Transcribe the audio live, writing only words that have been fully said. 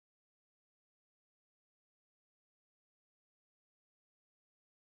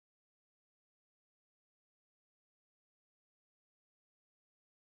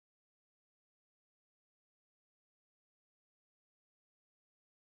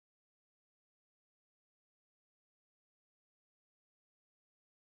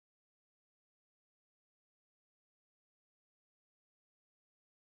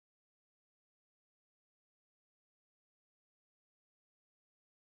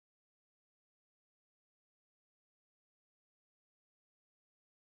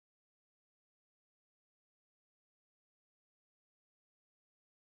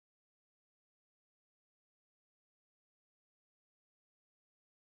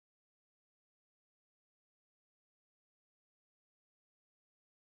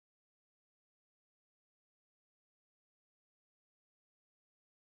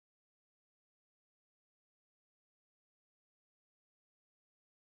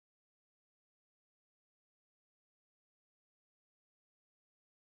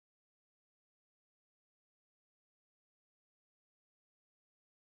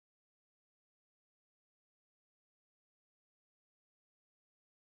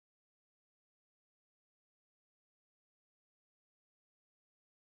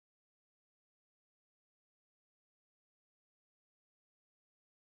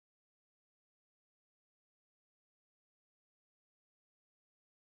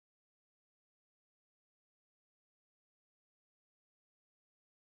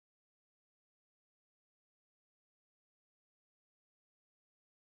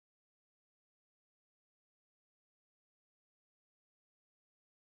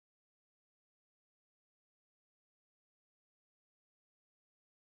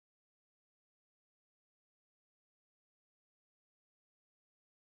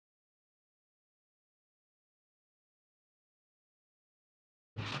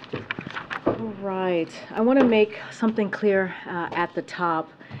All right. I want to make something clear at the top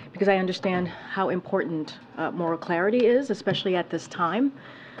because I understand how important moral clarity is, especially at this time.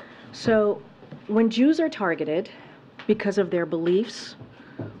 So when Jews are targeted because of their beliefs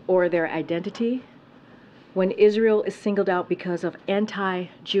or their identity, when Israel is singled out because of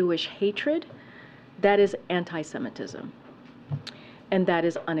anti-Jewish hatred, that is anti-Semitism, and that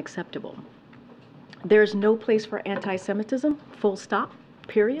is unacceptable. There's no place for anti-Semitism, full stop,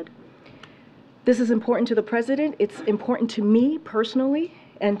 period. This is important to the president. It's important to me personally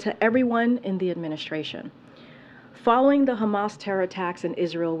and to everyone in the administration. Following the Hamas terror attacks in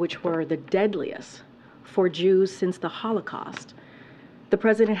Israel, which were the deadliest for Jews since the Holocaust, the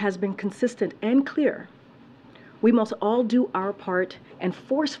president has been consistent and clear. We must all do our part and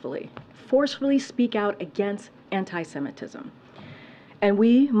forcefully speak out against anti-Semitism. And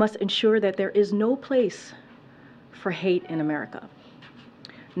we must ensure that there is no place for hate in America.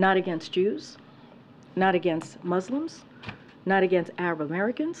 Not against Jews, not against Muslims, not against Arab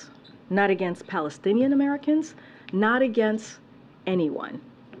Americans, not against Palestinian Americans, not against anyone.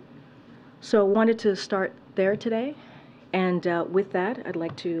 So I wanted to start there today. And with that, I'd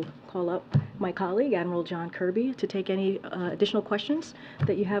like to call up my colleague, Admiral John Kirby, to take any additional questions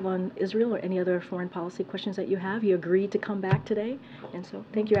that you have on Israel or any other foreign policy questions that you have. He agreed to come back today. And so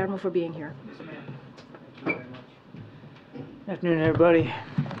thank you, Admiral, for being here. Yes, ma'am. Thank you very much. Afternoon, everybody.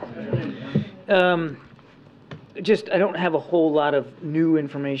 I don't have a whole lot of new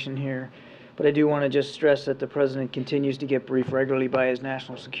information here, but I do want to just stress that the president continues to get briefed regularly by his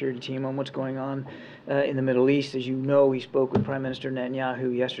national security team on what's going on in the Middle East. As you know, he spoke with Prime Minister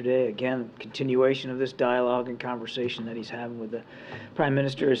Netanyahu yesterday. Again, continuation of this dialogue and conversation that he's having with the Prime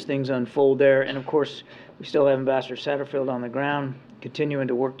Minister as things unfold there. And of course, we still have Ambassador Satterfield on the ground, continuing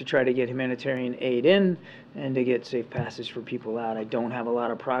to work to try to get humanitarian aid in and to get safe passage for people out. I don't have a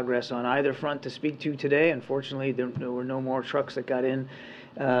lot of progress on either front to speak to today. Unfortunately, there were no more trucks that got in,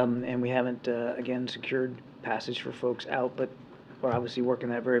 and we haven't, again, secured passage for folks out, but we're obviously working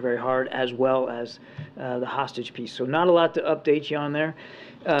that very, very hard, as well as the hostage piece. So not a lot to update you on there.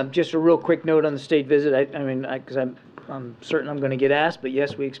 Just a real quick note on the state visit. Because I'm certain I'm going to get asked, but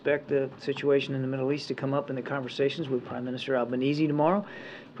yes, we expect the situation in the Middle East to come up in the conversations with Prime Minister Albanese tomorrow.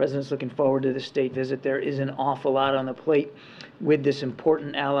 The President's looking forward to the state visit. There is an awful lot on the plate with this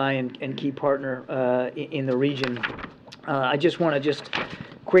important ally and key partner in the region. I just want to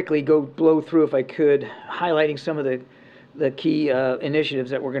quickly blow through, if I could, highlighting some of the key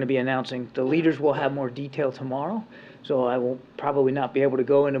initiatives that we're going to be announcing. The leaders will have more detail tomorrow, so I will probably not be able to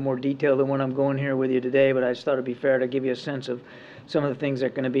go into more detail than what I'm going here with you today, but I just thought it'd be fair to give you a sense of some of the things they're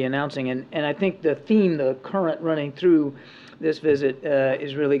going to be announcing. And I think the theme, the current running through this visit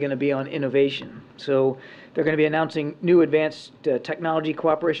is really going to be on innovation. So they're going to be announcing new advanced technology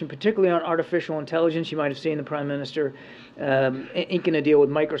cooperation, particularly on artificial intelligence. You might have seen the Prime Minister inking a deal with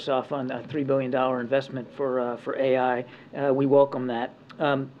Microsoft on a $3 billion investment for AI. We welcome that.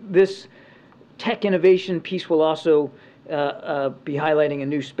 This tech innovation piece will also be highlighting a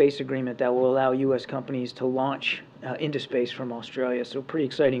new space agreement that will allow U.S. companies to launch into space from Australia. So pretty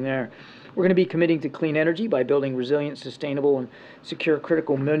exciting there. We're going to be committing to clean energy by building resilient, sustainable, and secure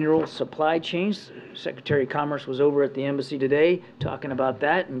critical mineral supply chains. Secretary of Commerce was over at the embassy today talking about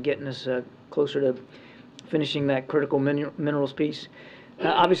that and getting us closer to finishing that critical minerals piece.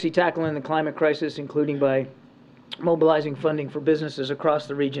 Obviously tackling the climate crisis, including by mobilizing funding for businesses across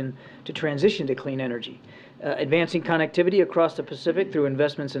the region to transition to clean energy. Advancing connectivity across the Pacific through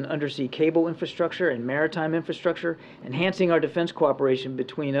investments in undersea cable infrastructure and maritime infrastructure, enhancing our defense cooperation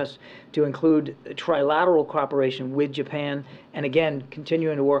between us to include trilateral cooperation with Japan, and again,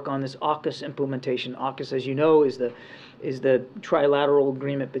 continuing to work on this AUKUS implementation. AUKUS, as you know, is the trilateral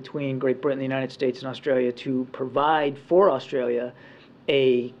agreement between Great Britain, the United States, and Australia to provide for Australia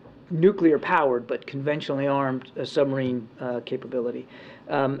a nuclear-powered but conventionally armed submarine capability.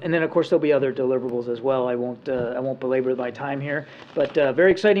 And then, of course, there'll be other deliverables as well. I won't belabor my time here, but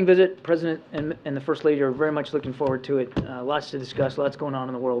very exciting visit. President and the First Lady are very much looking forward to it. Lots to discuss, lots going on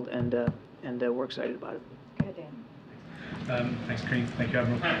in the world, and we're excited about it. Go ahead, Dan. Thanks, Karine. Thank you,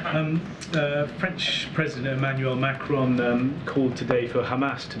 Admiral. French President Emmanuel Macron called today for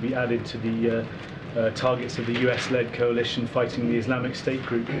Hamas to be added to the targets of the US-led coalition fighting the Islamic State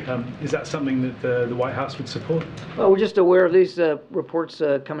group. Is that something that the White House would support? Well, we're just aware of these reports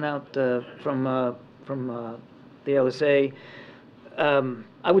coming out from the LSA.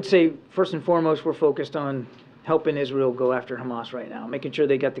 I would say, first and foremost, we're focused on helping Israel go after Hamas right now, making sure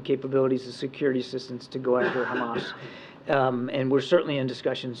they got the capabilities, the security assistance to go after Hamas. And we're certainly in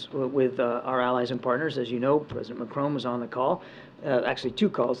discussions with our allies and partners. As you know, President Macron was on the call, actually 2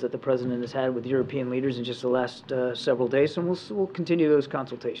 calls that the President has had with European leaders in just the last several days, and we'll continue those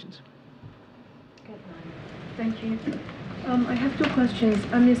consultations. Thank you. I have 2 questions.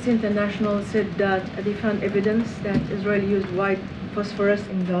 Amnesty International said that they found evidence that Israel used white phosphorus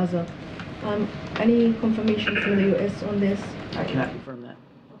in Gaza. Any confirmation from the U.S. on this? I cannot confirm that.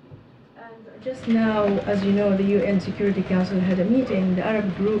 And just now, as you know, the UN Security Council had a meeting. The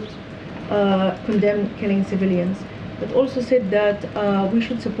Arab groups condemned killing civilians, but also said that we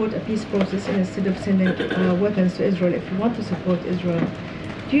should support a peace process instead of sending weapons to Israel if we want to support Israel.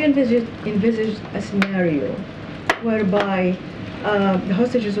 Do you envisage a scenario whereby the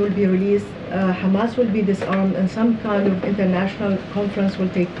hostages will be released, Hamas will be disarmed, and some kind of international conference will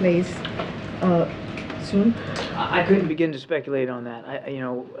take place soon? I couldn't begin to speculate on that.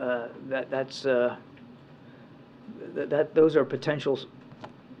 Those are potential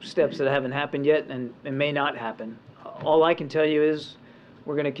steps that haven't happened yet and may not happen. All I can tell you is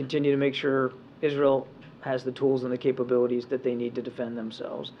we're going to continue to make sure Israel has the tools and the capabilities that they need to defend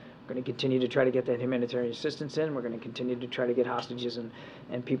themselves. We're going to continue to try to get that humanitarian assistance in. We're going to continue to try to get hostages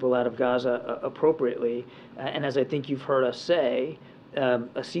and people out of Gaza appropriately. And as I think you've heard us say, a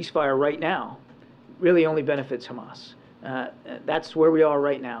ceasefire right now really only benefits Hamas. That's where we are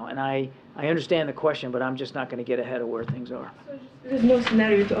right now. And I understand the question, but I'm just not going to get ahead of where things are. So there's no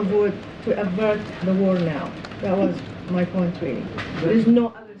scenario to avert the war now. That was my point, really. There's no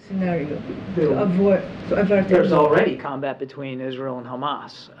other scenario to avert There's already combat between Israel and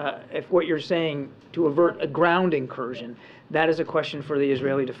Hamas. If what you're saying to avert a ground incursion, that is a question for the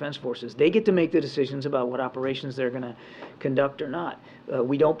Israeli Defense Forces. They get to make the decisions about what operations they're going to conduct or not.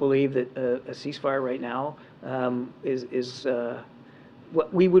 We don't believe that a ceasefire right now is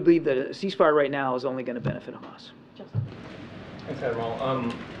what we would believe that a ceasefire right now is only going to benefit Hamas. Thanks,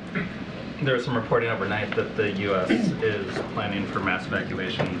 Admiral. There was some reporting overnight that the U.S. is planning for mass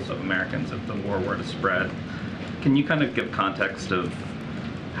evacuations of Americans if the war were to spread. Can you kind of give context of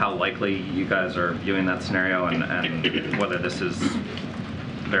how likely you guys are viewing that scenario and whether this is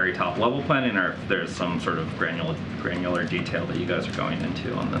very top-level planning or if there's some sort of granular detail that you guys are going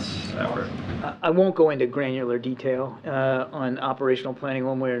into on this effort? I won't go into granular detail on operational planning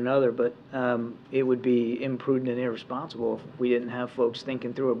one way or another, but it would be imprudent and irresponsible if we didn't have folks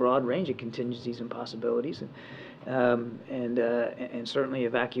thinking through a broad range of contingencies and possibilities. And certainly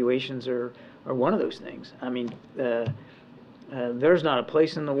evacuations are one of those things. I mean, there's not a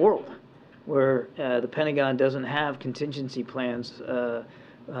place in the world where the Pentagon doesn't have contingency plans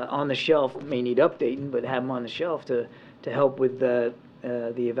on the shelf. May need updating, but have them on the shelf to help with the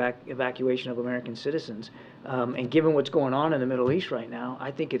evacuation of American citizens. And given what's going on in the Middle East right now,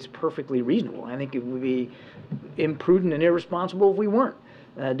 I think it's perfectly reasonable. I think it would be imprudent and irresponsible if we weren't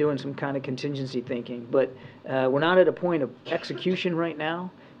doing some kind of contingency thinking. But we're not at a point of execution right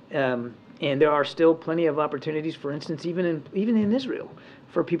now. And there are still plenty of opportunities, for instance, even in Israel,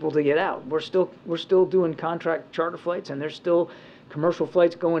 for people to get out. We're still doing contract charter flights, and there's still commercial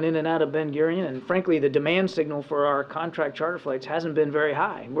flights going in and out of Ben Gurion. And frankly, the demand signal for our contract charter flights hasn't been very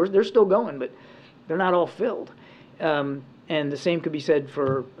high. They're still going, but they're not all filled. And the same could be said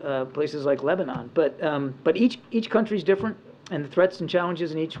for places like Lebanon. But each country's different, and the threats and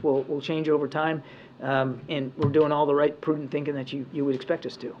challenges in each will change over time. And we're doing all the right prudent thinking that you would expect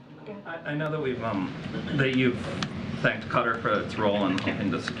us to. I know that you've thanked Qatar for its role in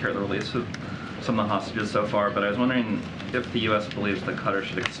helping to secure the release of some of the hostages so far, but I was wondering if the U.S. believes that Qatar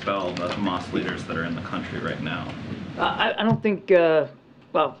should expel the Hamas leaders that are in the country right now. I don't think.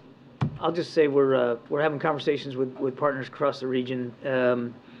 Well, I'll just say we're having conversations with partners across the region,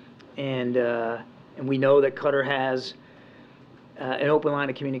 and we know that Qatar has an open line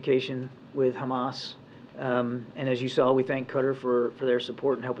of communication with Hamas. And as you saw, we thank Qatar for their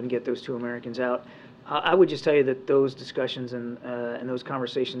support in helping get those 2 Americans out. I would just tell you that those discussions and those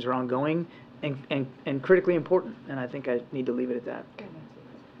conversations are ongoing and critically important, and I think I need to leave it at that.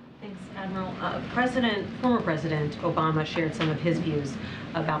 Thanks, Admiral. Former President Obama shared some of his views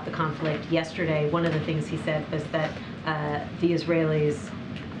about the conflict yesterday. One of the things he said was that the Israelis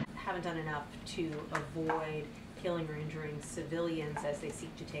haven't done enough to avoid killing or injuring civilians as they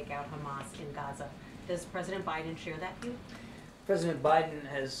seek to take out Hamas in Gaza. Does President Biden share that view? President Biden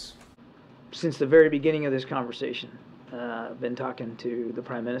has, since the very beginning of this conversation, been talking to the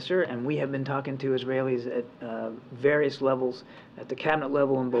Prime Minister, and we have been talking to Israelis at various levels, at the cabinet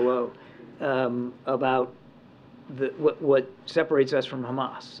level and below, about what separates us from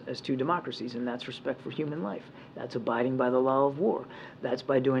Hamas as two democracies, and that's respect for human life. That's abiding by the law of war. That's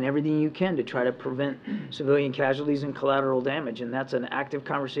by doing everything you can to try to prevent civilian casualties and collateral damage, and that's an active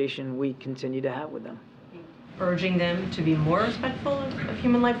conversation we continue to have with them. Urging them to be more respectful of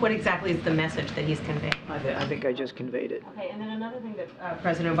human life? What exactly is the message that he's conveying? I think I just conveyed it. Okay, and then another thing that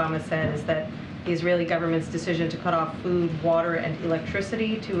President Obama said is that the Israeli government's decision to cut off food, water, and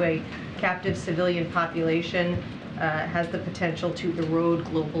electricity to a captive civilian population has the potential to erode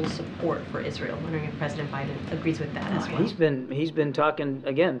global support for Israel. I'm wondering if President Biden agrees with that as well. He's been talking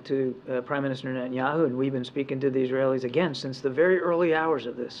again to Prime Minister Netanyahu, and we've been speaking to the Israelis again since the very early hours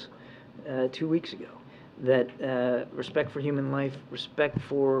of this 2 weeks ago. That respect for human life, respect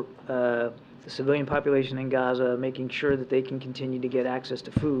for the civilian population in Gaza, making sure that they can continue to get access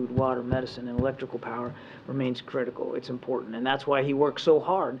to food, water, medicine, and electrical power remains critical. It's important, and that's why he worked so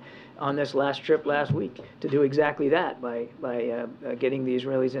hard on this last trip last week to do exactly that by getting the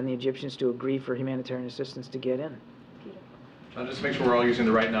Israelis and the Egyptians to agree for humanitarian assistance to get in. Just to make sure we're all using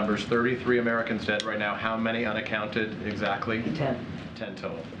the right numbers, 33 Americans dead right now. How many unaccounted exactly? 10. 10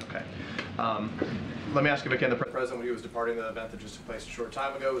 total. Okay. Let me ask you again, the president, when he was departing the event that just took place a short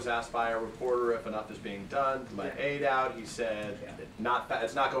time ago, was asked by a reporter if enough is being done to let aid out. He said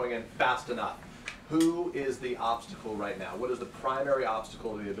it's not going in fast enough. Who is the obstacle right now? What is the primary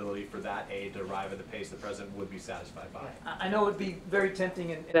obstacle to the ability for that aid to arrive at the pace the president would be satisfied by? I know it would be very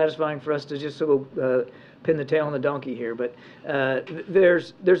tempting and satisfying for us to just sort of pin the tail on the donkey here, but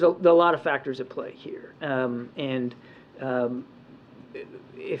there's a lot of factors at play here.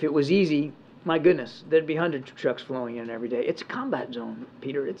 If it was easy, my goodness, there'd be hundreds of trucks flowing in every day. It's a combat zone,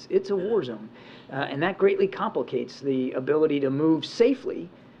 Peter. It's a war zone. And that greatly complicates the ability to move safely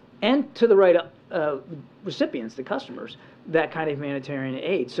and to the right recipients, the customers, that kind of humanitarian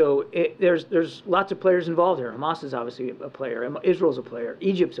aid. So there's lots of players involved here. Hamas is obviously a player. Israel's a player.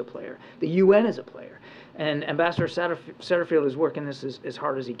 Egypt's a player. The UN is a player. And Ambassador Satterfield is working this as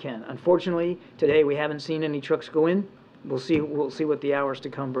hard as he can. Unfortunately, today we haven't seen any trucks go in. We'll see what the hours to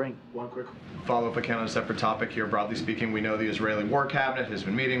come bring. One quick follow-up again on a separate topic here. Broadly speaking, we know the Israeli War Cabinet has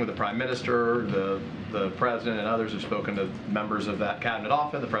been meeting with the Prime Minister, the President, and others have spoken to members of that cabinet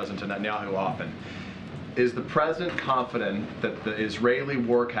often, the President Netanyahu often. Is the President confident that the Israeli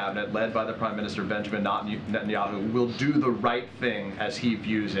War Cabinet, led by the Prime Minister Benjamin Netanyahu, will do the right thing as he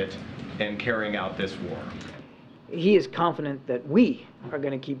views it in carrying out this war? He is confident that we are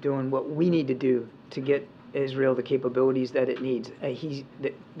going to keep doing what we need to do to get Israel the capabilities that it needs.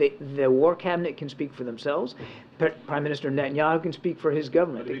 The War Cabinet can speak for themselves. Prime Minister Netanyahu can speak for his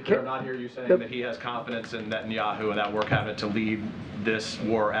government. To be clear, I'm not hear you saying that he has confidence in Netanyahu and that War Cabinet to lead this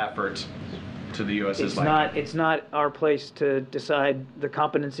war effort to the U.S.'s life. It's not our place to decide the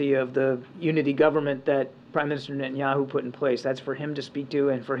competency of the unity government that Prime Minister Netanyahu put in place. That's for him to speak to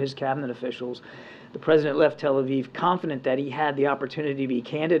and for his cabinet officials. The president left Tel Aviv confident that he had the opportunity to be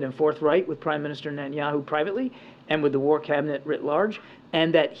candid and forthright with Prime Minister Netanyahu privately and with the War Cabinet writ large,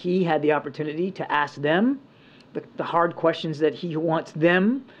 and that he had the opportunity to ask them the hard questions that he wants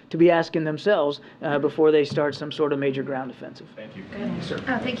them to be asking themselves before they start some sort of major ground offensive. Thank you. Sir.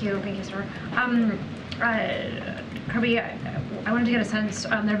 Thank you, sir. Kirby, I wanted to get a sense.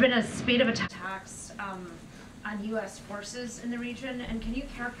 There have been a spate of attacks on U.S. forces in the region, and can you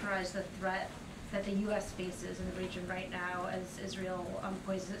characterize the threat that the U.S. faces in the region right now as Israel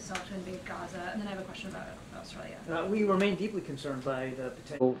poises itself to invade Gaza? And then I have a question about Australia. We remain deeply concerned by the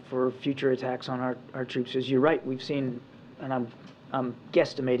potential for future attacks on our troops. As you're right, we've seen, and I'm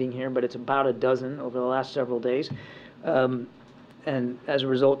guesstimating here, but it's about a dozen over the last several days. And as a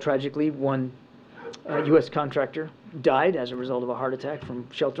result, tragically, one U.S. contractor died as a result of a heart attack from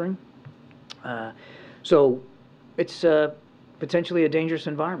sheltering. So it's potentially a dangerous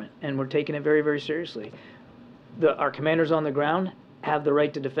environment, and we're taking it very, very seriously. Our commanders on the ground have the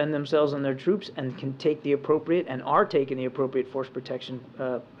right to defend themselves and their troops and can take the appropriate and are taking the appropriate force protection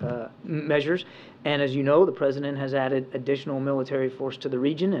measures. And as you know, the president has added additional military force to the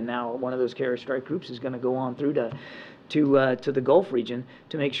region, and now one of those carrier strike groups is going to go on through to the Gulf region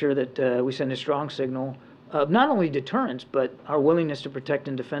to make sure that we send a strong signal of not only deterrence, but our willingness to protect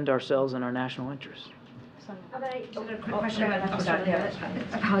and defend ourselves and our national interests. A quick question about Australia.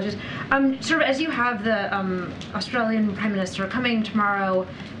 Apologies. Sort of as you have the Australian Prime Minister coming tomorrow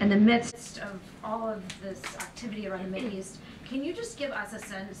in the midst of all of this activity around the Middle East, can you just give us a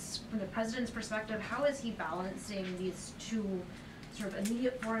sense from the President's perspective, how is he balancing these two sort of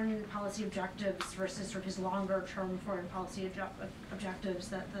immediate foreign policy objectives versus sort of his longer term foreign policy objectives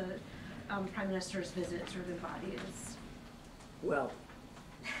that the Prime Minister's visit sort of embodies? Well,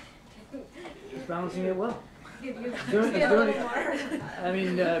 he's balancing it well. I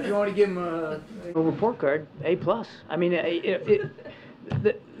mean, if you want to give him a report card, A+. I mean,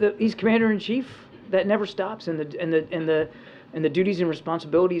 he's commander-in-chief. That never stops, and the duties and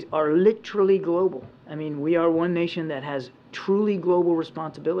responsibilities are literally global. I mean, we are one nation that has truly global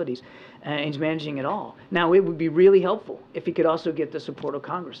responsibilities, and he's managing it all. Now, it would be really helpful if he could also get the support of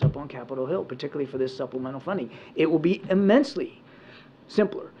Congress up on Capitol Hill, particularly for this supplemental funding. It will be immensely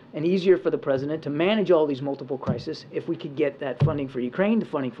simpler and easier for the president to manage all these multiple crises if we could get that funding for Ukraine, the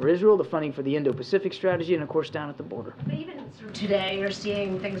funding for Israel, the funding for the Indo-Pacific strategy, and of course down at the border. But even sort of today, you're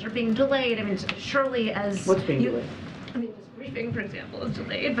seeing things are being delayed. I mean, surely as What's being delayed? I mean, this briefing, for example, is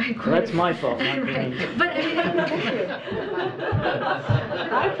delayed by quite. Well, that's my fault, not right. Karine. But I mean,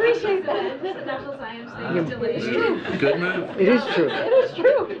 I appreciate that. the national science thing is delayed. Good move. It is true. It is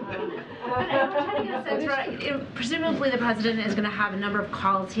true. But I'm trying to get a sense, right? Presumably, the president is going to have a number of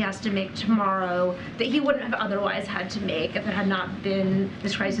calls he has to make tomorrow that he wouldn't have otherwise had to make if there had not been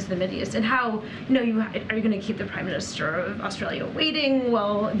this crisis in the Middle East. And how, are you going to keep the Prime Minister of Australia waiting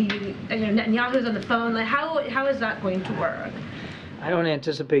while Netanyahu's on the phone? Like, how is that going to work? I don't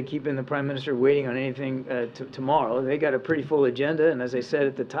anticipate keeping the Prime Minister waiting on anything tomorrow. They got a pretty full agenda, and as I said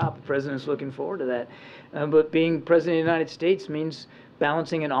at the top, the President's looking forward to that. But being President of the United States means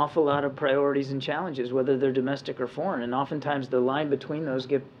balancing an awful lot of priorities and challenges, whether they're domestic or foreign, and oftentimes the line between those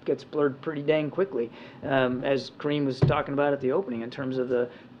gets blurred pretty dang quickly, as Karine was talking about at the opening in terms of the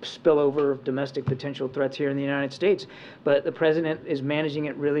spillover of domestic potential threats here in the United States. But the President is managing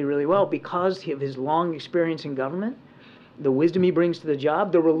it really, really well because of his long experience in government, the wisdom he brings to the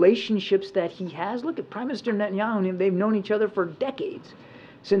job, the relationships that he has. Look at Prime Minister Netanyahu and him, they've known each other for decades,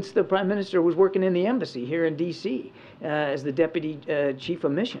 since the Prime Minister was working in the embassy here in D.C. As the Deputy Chief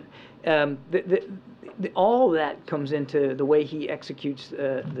of Mission. All that comes into the way he executes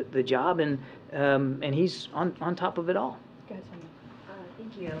the job, and he's on top of it all.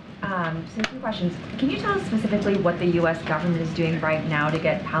 Thank you. So 2 questions. Can you tell us specifically what the U.S. government is doing right now to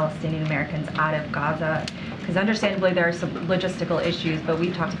get Palestinian Americans out of Gaza? Because understandably there are some logistical issues, but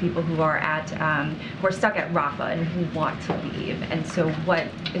we've talked to people who are stuck at Rafah and who want to leave. And so what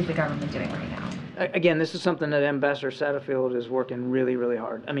is the government doing right now? Again, this is something that Ambassador Satterfield is working really, really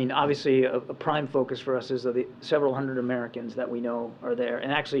hard. I mean, obviously a prime focus for us is the several hundred Americans that we know are there.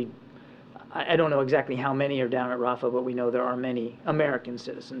 And actually, I don't know exactly how many are down at Rafah, but we know there are many American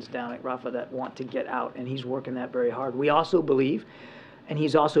citizens down at Rafah that want to get out, and he's working that very hard. We also believe, and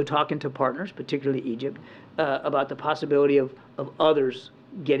he's also talking to partners, particularly Egypt, about the possibility of others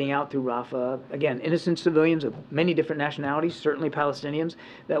getting out through Rafah. Again, innocent civilians of many different nationalities, certainly Palestinians,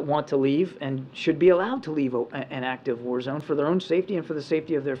 that want to leave and should be allowed to leave an active war zone for their own safety and for the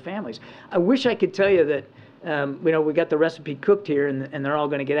safety of their families. I wish I could tell you that we got the recipe cooked here and they're all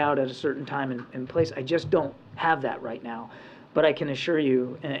going to get out at a certain time and place. I just don't have that right now. But I can assure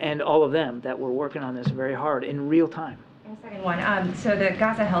you, and all of them, that we're working on this very hard in real time. And a second one. So the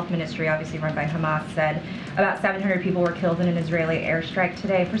Gaza Health Ministry, obviously run by Hamas, said about 700 people were killed in an Israeli airstrike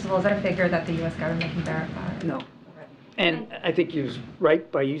today. First of all, is that a figure that the U.S. government can verify? No. Okay. And I think he was right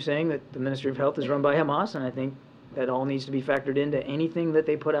by you saying that the Ministry of Health is run by Hamas, and I think that all needs to be factored into anything that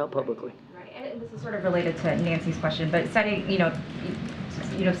they put out publicly. And this is sort of related to Nancy's question, but setting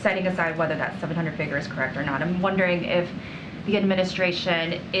aside whether that 700 figure is correct or not, I'm wondering if the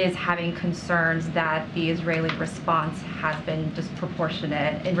administration is having concerns that the Israeli response has been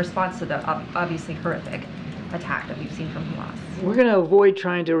disproportionate in response to the obviously horrific attack that we've seen from Hamas. We're going to avoid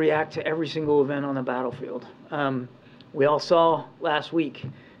trying to react to every single event on the battlefield. We all saw last week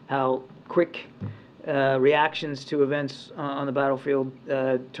how quick reactions to events on the battlefield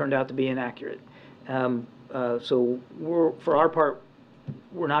turned out to be inaccurate. So for our part,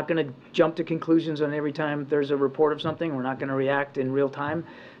 we're not going to jump to conclusions on every time there's a report of something. We're not going to react in real time.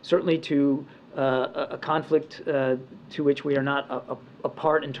 Certainly to a conflict to which we are not a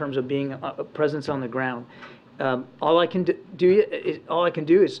part in terms of being a presence on the ground. All I can do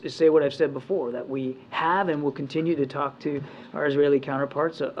is say what I've said before, that we have and will continue to talk to our Israeli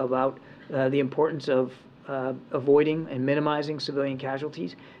counterparts about the importance of avoiding and minimizing civilian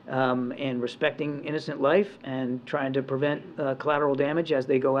casualties and respecting innocent life and trying to prevent collateral damage as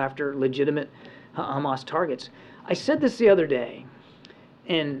they go after legitimate Hamas targets. I said this the other day,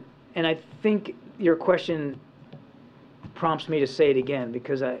 and I think your question prompts me to say it again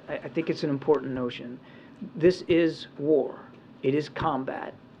because I think it's an important notion. This is war. It is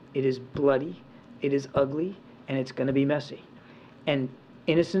combat. It is bloody. It is ugly, and it's going to be messy. And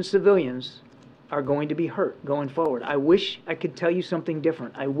innocent civilians are going to be hurt going forward. I wish I could tell you something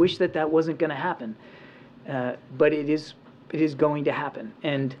different. I wish that wasn't going to happen, but it is going to happen.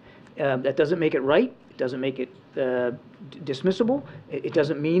 And that doesn't make it right. It doesn't make it dismissible. It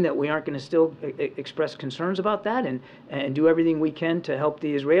doesn't mean that we aren't going to still express concerns about that and do everything we can to help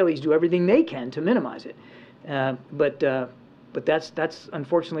the Israelis do everything they can to minimize it. But that's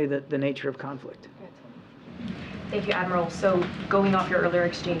unfortunately the nature of conflict. Thank you, Admiral. So going off your earlier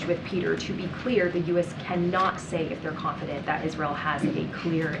exchange with Peter, to be clear, the U.S. cannot say if they're confident that Israel has a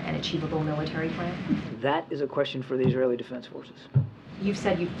clear and achievable military plan? That is a question for the Israeli Defense Forces. You've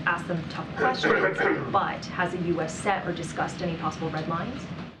said you've asked them tough questions, but has the U.S. set or discussed any possible red lines?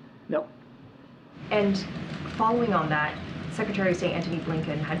 No. And following on that, Secretary of State Antony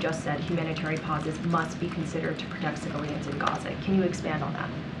Blinken had just said humanitarian pauses must be considered to protect civilians in Gaza. Can you expand on that?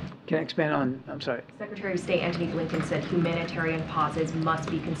 Can I expand on, I'm sorry? Secretary of State Antony Blinken said humanitarian pauses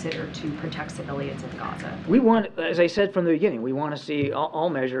must be considered to protect civilians in Gaza. We want, as I said from the beginning, we want to see all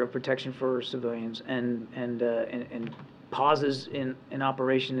measure of protection for civilians, and pauses in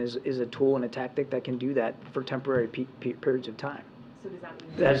operation is a tool and a tactic that can do that for temporary periods of time. So does that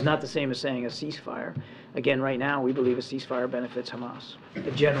mean that is not the same as saying a ceasefire? Again, right now we believe a ceasefire benefits Hamas,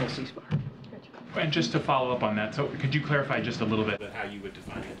 a general ceasefire. And just to follow up on that, so could you clarify just a little bit how you would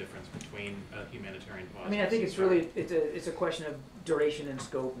define the difference between a humanitarian pause? I mean, I think it's really it's a question of duration and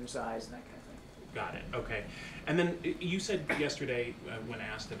scope and size and that kind of thing. Got it. Okay. And then you said yesterday, when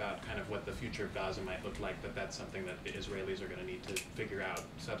asked about kind of what the future of Gaza might look like, that's something that the Israelis are going to need to figure out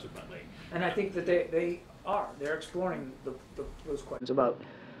subsequently. And I think that they're exploring those questions about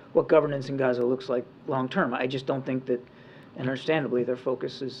what governance in Gaza looks like long term. I just don't think that. And understandably, their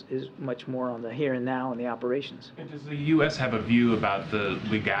focus is much more on the here and now and the operations. And does the U.S. have a view about the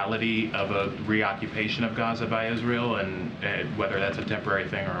legality of a reoccupation of Gaza by Israel, and whether that's a temporary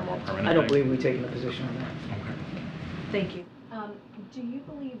thing or a more permanent thing? I don't believe we've taken a position on that. Okay. Thank you. Do you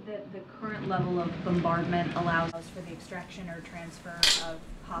believe that the current level of bombardment allows for the extraction or transfer of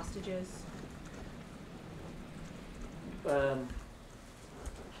hostages?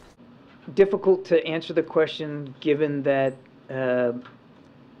 Difficult to answer the question given that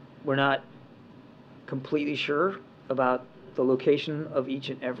we're not completely sure about the location of each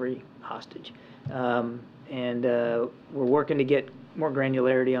and every hostage. And we're working to get more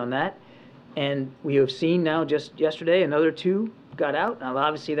granularity on that. And we have seen now just yesterday another 2 got out. Now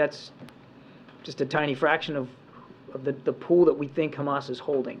obviously that's just a tiny fraction of the pool that we think Hamas is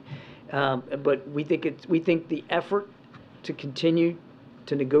holding. But we think the effort to continue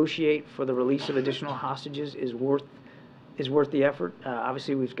to negotiate for the release of additional hostages is worth the effort.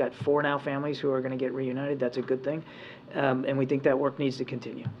 Obviously, we've got 4 now families who are going to get reunited. That's a good thing, and we think that work needs to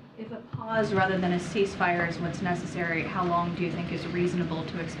continue. If a pause rather than a ceasefire is what's necessary, how long do you think is reasonable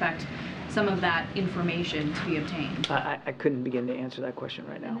to expect some of that information to be obtained? I couldn't begin to answer that question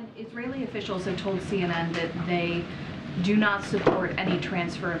right now. And then Israeli officials have told CNN that they do not support any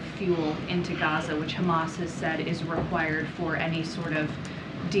transfer of fuel into Gaza, which Hamas has said is required for any sort of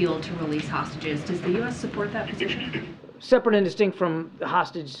deal to release hostages. Does the U.S. support that position? Separate and distinct from the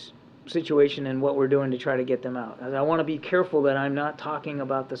hostage situation and what we're doing to try to get them out. I want to be careful that I'm not talking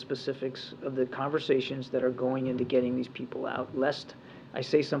about the specifics of the conversations that are going into getting these people out, lest I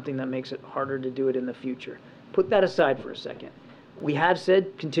say something that makes it harder to do it in the future. Put that aside for a second. We have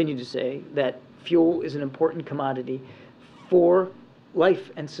said, continue to say, that fuel is an important commodity for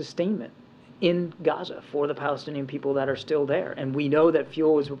life and sustainment in Gaza for the Palestinian people that are still there. And we know that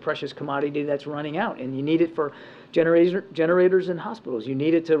fuel is a precious commodity that's running out, and you need it for generators in hospitals. You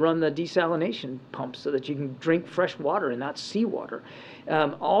need it to run the desalination pumps so that you can drink fresh water and not seawater.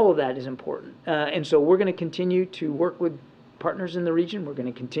 All of that is important. And so we're going to continue to work with partners in the region. We're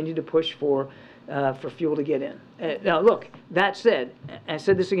going to continue to push for fuel to get in. Now, look, that said, I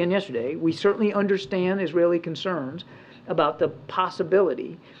said this again yesterday, we certainly understand Israeli concerns about the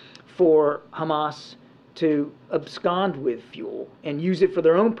possibility for Hamas to abscond with fuel and use it for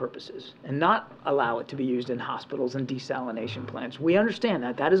their own purposes and not allow it to be used in hospitals and desalination plants. We understand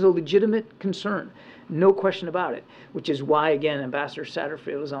that. That is a legitimate concern, no question about it, which is why, again, Ambassador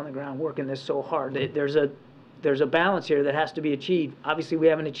Satterfield is on the ground working this so hard. There's a balance here that has to be achieved. Obviously, we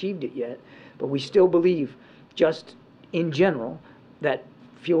haven't achieved it yet, but we still believe, just in general, that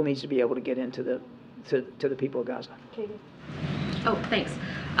fuel needs to be able to get into the people of Gaza. Katie. Oh, thanks.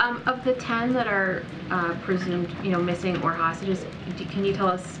 Of the 10 that are presumed, missing or hostages, can you tell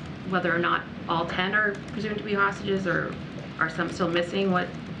us whether or not all 10 are presumed to be hostages, or are some still missing?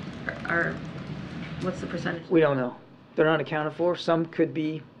 What's the percentage? We don't know. They're not accounted for. Some could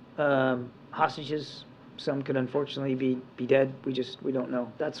be hostages. Some could unfortunately be dead. We don't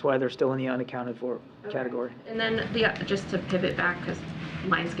know. That's why they're still in the unaccounted for category. And then just to pivot back, because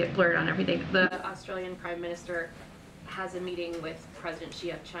lines get blurred on everything, the Australian Prime Minister has a meeting with President Xi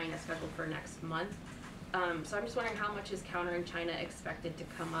of China scheduled for next month. So I'm just wondering how much is countering China expected to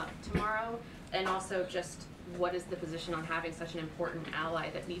come up tomorrow? And also just what is the position on having such an important ally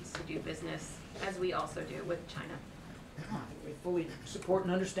that needs to do business, as we also do, with China? We fully support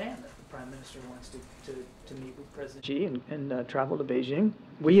and understand that the Prime Minister wants to meet with President Xi and travel to Beijing.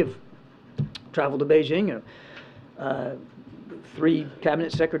 We have traveled to Beijing. 3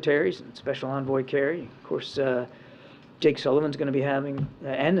 cabinet secretaries and Special Envoy Kerry. Of course, Jake Sullivan's going to be having,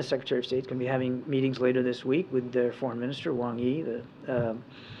 and the Secretary of State's going to be having meetings later this week with their Foreign Minister, Wang Yi.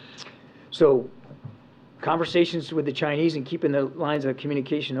 So conversations with the Chinese and keeping the lines of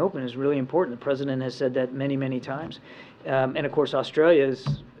communication open is really important. The President has said that many, many times. And of course,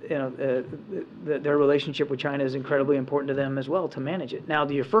 Australia's, their relationship with China is incredibly important to them as well to manage it. Now,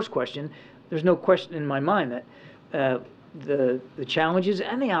 to your first question, there's no question in my mind that the challenges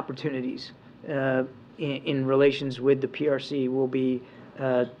and the opportunities in relations with the PRC will be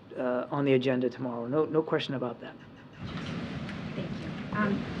on the agenda tomorrow. No question about that. Thank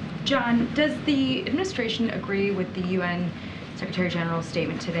you. John, does the administration agree with the UN Secretary General's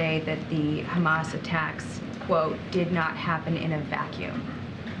statement today that the Hamas attacks, quote, did not happen in a vacuum?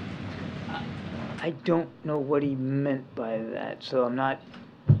 I don't know what he meant by that, so I'm not.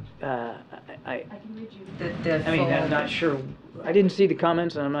 I can read you I mean, I'm not sure. I didn't see the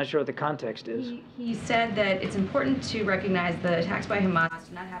comments, and I'm not sure what the context is. He said that it's important to recognize the attacks by Hamas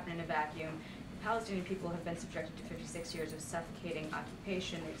did not happen in a vacuum. Palestinian people have been subjected to 56 years of suffocating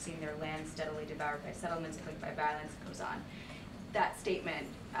occupation. They've seen their land steadily devoured by settlements, plagued by violence. It goes on. That statement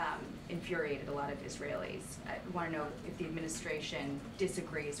infuriated a lot of Israelis. I want to know if the administration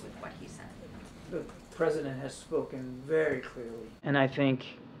disagrees with what he said. The President has spoken very clearly, and I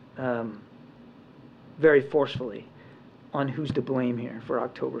think very forcefully, on who's to blame here for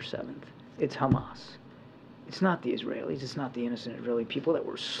October 7th. It's Hamas. It's not the Israelis. It's not the innocent Israeli people that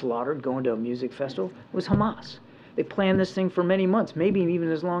were slaughtered going to a music festival. It was Hamas. They planned this thing for many months, maybe even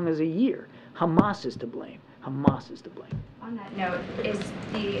as long as a year. Hamas is to blame. Hamas is to blame. On that note, is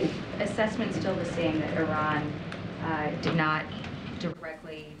the assessment still the same that Iran did not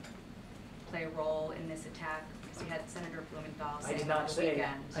directly play a role in this attack? Because you had Senator Blumenthal saying over the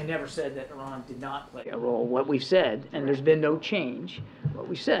weekend. I never said that Iran did not play a role. What we've said, and there's been no change, what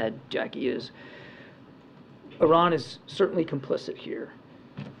we said, Jackie, is Iran is certainly complicit here.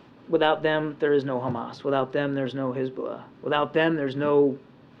 Without them, there is no Hamas. Without them, there's no Hezbollah. Without them, there's no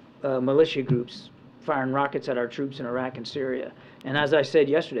militia groups firing rockets at our troops in Iraq and Syria. And as I said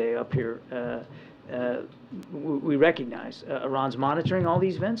yesterday up here, we recognize Iran's monitoring all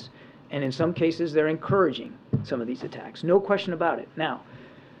these events, and in some cases, they're encouraging some of these attacks. No question about it. Now,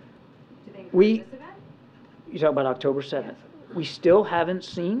 you talk about October 7th. Yes. We still haven't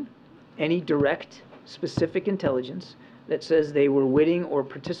seen any direct, specific intelligence that says they were witting or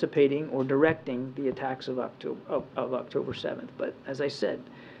participating or directing the attacks of October 7th. But as I said,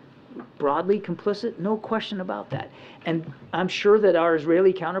 broadly complicit, no question about that. And I'm sure that our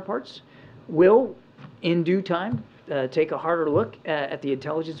Israeli counterparts will, in due time, take a harder look at the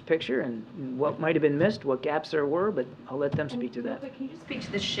intelligence picture and what might have been missed, what gaps there were, but I'll let them speak to that. Can you just speak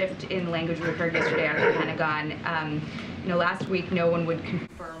to the shift in language we heard yesterday out of the Pentagon? Last week no one would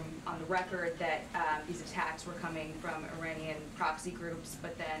confirm on the record that these attacks were coming from Iranian proxy groups,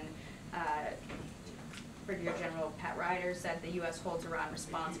 but then Brigadier General Pat Ryder said the U.S. holds Iran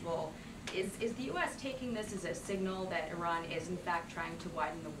responsible. Is the U.S. taking this as a signal that Iran is in fact trying to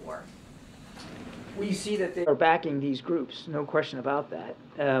widen the war? We see that they are backing these groups, no question about that.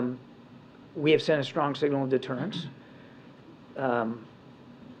 We have sent a strong signal of deterrence.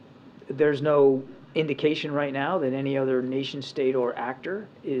 There's no indication right now that any other nation, state, or actor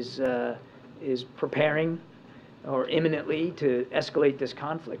is preparing or imminently to escalate this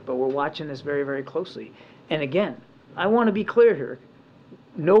conflict, but we're watching this very, very closely. And again, I want to be clear here.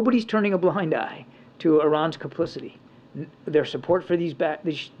 Nobody's turning a blind eye to Iran's complicity. Their support for these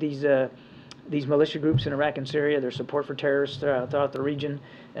militia groups in Iraq and Syria, their support for terrorists throughout the region.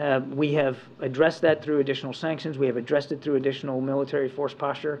 We have addressed that through additional sanctions. We have addressed it through additional military force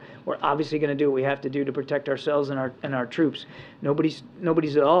posture. We're obviously going to do what we have to do to protect ourselves and our troops. Nobody's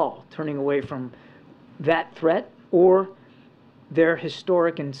at all turning away from that threat or their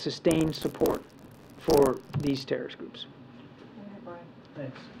historic and sustained support for these terrorist groups.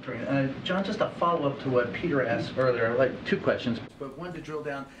 Thanks, Karine. John, just a follow-up to what Peter asked earlier. I'd like 2 questions, but one to drill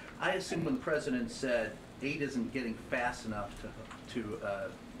down. I assume when the President said aid isn't getting fast enough to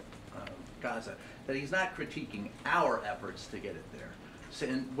Gaza, that he's not critiquing our efforts to get it there. So,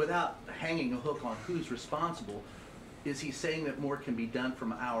 and without hanging a hook on who's responsible, is he saying that more can be done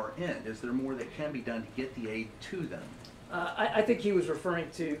from our end? Is there more that can be done to get the aid to them? I think he was referring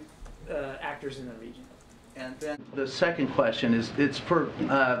to actors in the region. And then the second question is, it's for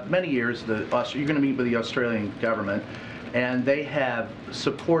many years, you're going to meet with the Australian government, and they have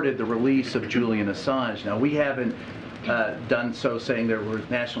supported the release of Julian Assange. Now, we haven't done so saying there were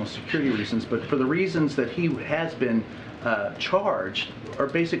national security reasons, but for the reasons that he has been charged are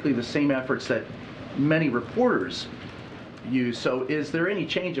basically the same efforts that many reporters use. So is there any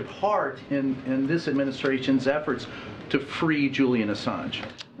change of heart in this administration's efforts to free Julian Assange?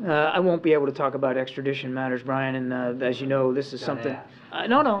 I won't be able to talk about extradition matters, Brian, and as you know, this is something...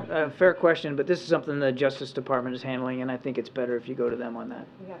 fair question, but this is something the Justice Department is handling, and I think it's better if you go to them on that.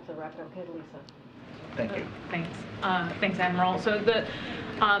 We have to wrap it up. Okay, Lisa. Thank you. Thanks. Thanks, Admiral. So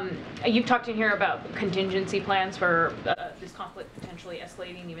you've talked in here about contingency plans for this conflict potentially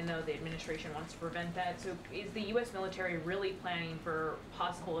escalating, even though the administration wants to prevent that. So is the U.S. military really planning for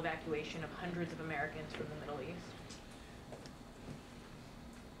possible evacuation of hundreds of Americans from the Middle East?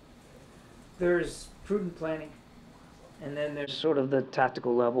 There's prudent planning, and then there's sort of the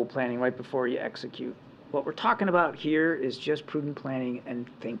tactical level planning right before you execute. What we're talking about here is just prudent planning and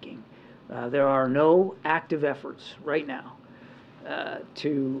thinking. There are no active efforts right now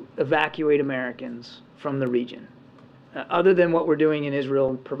to evacuate Americans from the region, other than what we're doing in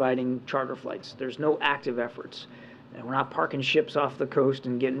Israel, providing charter flights. There's no active efforts. And we're not parking ships off the coast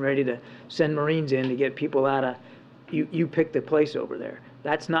and getting ready to send Marines in to get people out of, you pick the place over there.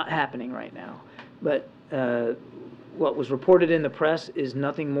 That's not happening right now. But what was reported in the press is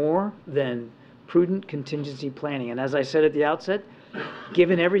nothing more than prudent contingency planning. And as I said at the outset,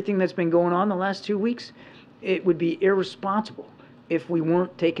 given everything that's been going on the last 2 weeks, it would be irresponsible if we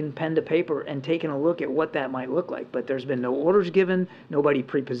weren't taking pen to paper and taking a look at what that might look like. But there's been no orders given, nobody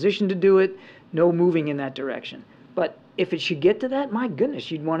pre-positioned to do it, no moving in that direction. But if it should get to that, my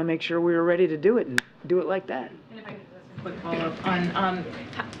goodness, you'd want to make sure we were ready to do it and do it like that. And if I could just a quick follow-up on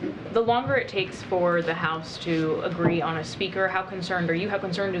the longer it takes for the House to agree on a speaker, how concerned are you? How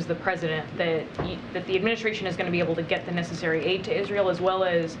concerned is the president that the administration is going to be able to get the necessary aid to Israel as well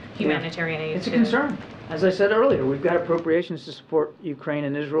as humanitarian aid? It's a concern. As I said earlier, we've got appropriations to support Ukraine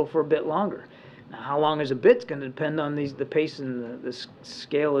and Israel for a bit longer. Now, how long is a bit's going to depend on the pace and the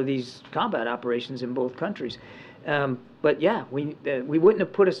scale of these combat operations in both countries. But yeah, we wouldn't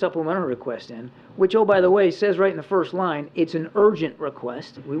have put a supplemental request in, which, oh, by the way, says right in the first line, it's an urgent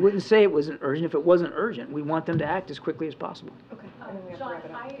request. We wouldn't say it wasn't urgent if it wasn't urgent. We want them to act as quickly as possible. Okay. John,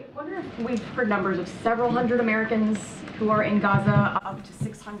 I wonder if we've heard numbers of several hundred Americans who are in Gaza, up to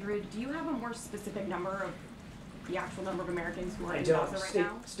 600. Do you have a more specific number of the actual number of Americans who are in Gaza right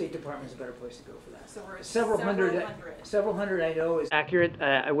now? State Department's a better place to go for that. So we're Several hundred I know is accurate.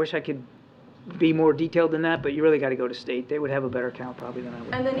 I wish I could be more detailed than that, but you really got to go to state. They would have a better count probably than I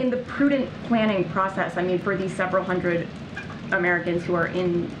would. And then in the prudent planning process, I mean, for these several hundred Americans who are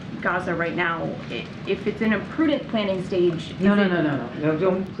in Gaza right now, if it's in a prudent planning stage...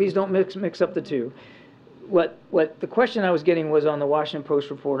 No, please don't mix up the two. What the question I was getting was on the Washington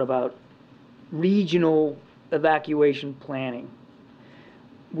Post report about regional evacuation planning.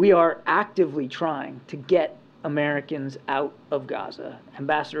 We are actively trying to get Americans out of Gaza.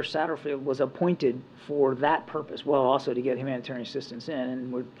 Ambassador Satterfield was appointed for that purpose, well, also to get humanitarian assistance in,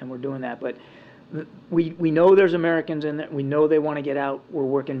 and we're doing that. But we know there's Americans in there. We know they want to get out. We're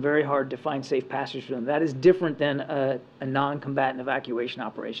working very hard to find safe passage for them. That is different than a non-combatant evacuation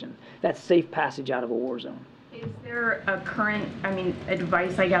operation. That's safe passage out of a war zone. Is there a current,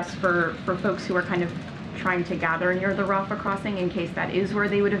 advice, I guess, for folks who are kind of trying to gather near the Rafah crossing in case that is where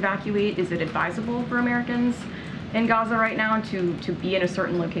they would evacuate? Is it advisable for Americans in Gaza right now to be in a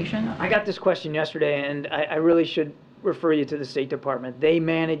certain location? I got this question yesterday, and I really should refer you to the State Department. They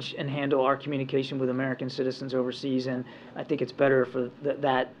manage and handle our communication with American citizens overseas, and I think it's better for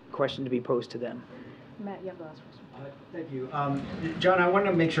that question to be posed to them. Matt, you have the last question. Thank you. John, I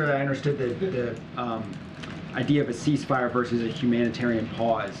wanted to make sure that I understood the idea of a ceasefire versus a humanitarian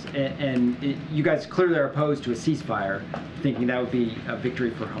pause. And you guys clearly are opposed to a ceasefire, thinking that would be a victory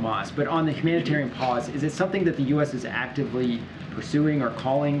for Hamas. But on the humanitarian pause, is it something that the U.S. is actively pursuing or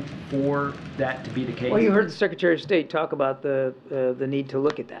calling for that to be the case? Well, you heard the Secretary of State talk about the need to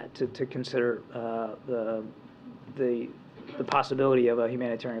look at that, to consider the possibility of a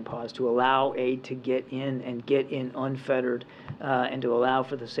humanitarian pause, to allow aid to get in and get in unfettered, and to allow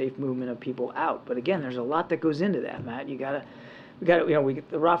for the safe movement of people out. But again, there's a lot that goes into that, Matt. We got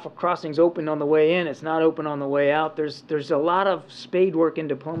the Rafah crossing's open on the way in. It's not open on the way out. There's a lot of spade work in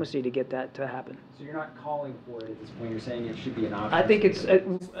diplomacy to get that to happen. So you're not calling for it at this point. You're saying it should be an option. I think it's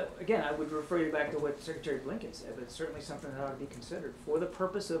again. I would refer you back to what Secretary Blinken said, but it's certainly something that ought to be considered for the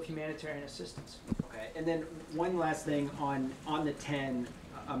purpose of humanitarian assistance. Okay. And then one last thing on the 10.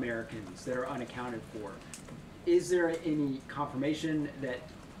 Americans that are unaccounted for. Is there any confirmation that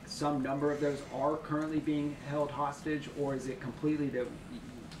some number of those are currently being held hostage, or is it completely that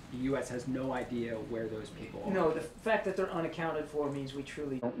the U.S. has no idea where those people are? No, the fact that they're unaccounted for means we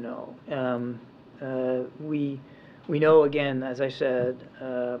truly don't know. We know, again, as I said,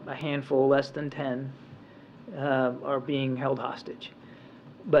 a handful, less than 10, are being held hostage.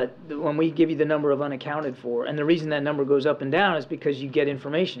 But when we give you the number of unaccounted for, and the reason that number goes up and down is because you get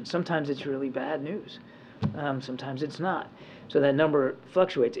information. Sometimes it's really bad news. Sometimes it's not. So that number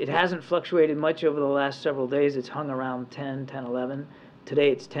fluctuates. It hasn't fluctuated much over the last several days. It's hung around 10, 11. Today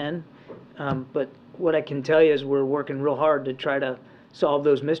it's 10. But what I can tell you is we're working real hard to try to solve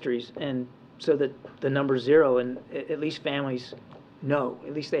those mysteries, and so that the number's 0 and at least families know,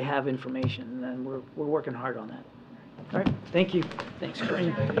 at least they have information, and we're working hard on that. All right, thank you. Thanks,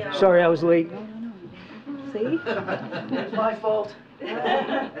 Karine. Sorry I was late. See? It's my fault.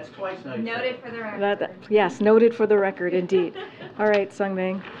 That's twice now. Noted for the record. Yes, noted for the record, indeed. All right,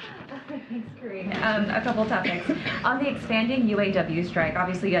 Sung-Ming. Thanks, Karine. A couple topics. On the expanding UAW strike,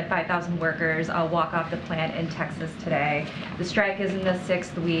 obviously you had 5,000 workers walk off the plant in Texas today. The strike is in the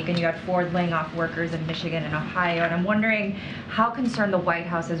 6th week, and you had Ford laying off workers in Michigan and Ohio. And I'm wondering how concerned the White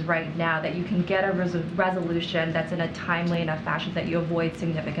House is right now that you can get a resolution that's in a timely enough fashion that you avoid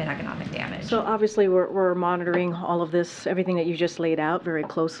significant economic damage. So obviously we're monitoring all of this, everything that you just laid out very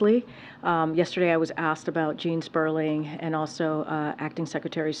closely. Yesterday I was asked about Gene Sperling and also Acting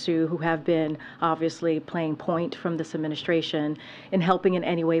Secretary Sue, who have been obviously playing point from this administration in helping in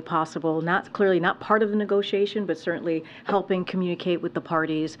any way possible, clearly not part of the negotiation, but certainly helping communicate with the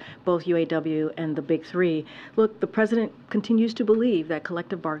parties, both UAW and the Big Three. Look, the president continues to believe that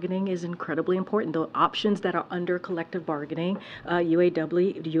collective bargaining is incredibly important. The options that are under collective bargaining,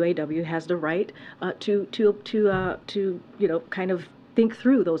 UAW has the right to kind of think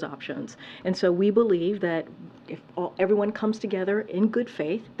through those options. And so we believe that if everyone comes together in good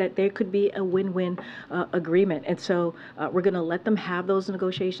faith, that there could be a win-win agreement. And so we're going to let them have those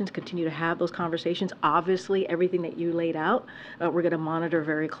negotiations, continue to have those conversations. Obviously, everything that you laid out, we're going to monitor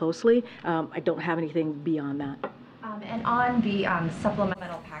very closely. I don't have anything beyond that. And on the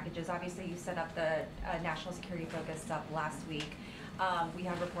supplemental packages, obviously you set up the national security focus up last week. We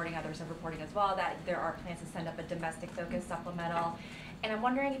have reporting, others have reporting as well, that there are plans to send up a domestic focus supplemental. And I'm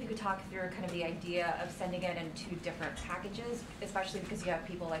wondering if you could talk through kind of the idea of sending it in 2 different packages, especially because you have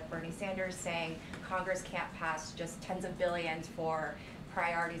people like Bernie Sanders saying Congress can't pass just tens of billions for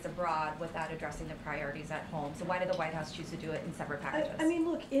priorities abroad without addressing the priorities at home. So why did the White House choose to do it in separate packages? I mean,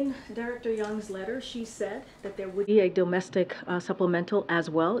 look, in Director Young's letter, she said that there would be a domestic supplemental as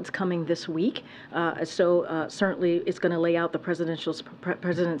well. It's coming this week. So certainly it's going to lay out the president's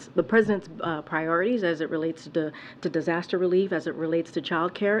priorities as it relates to disaster relief, as it relates to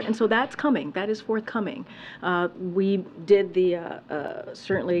child care. And so that's coming. That is forthcoming. We did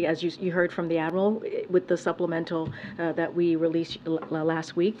certainly, as you heard from the Admiral, with the supplemental that we released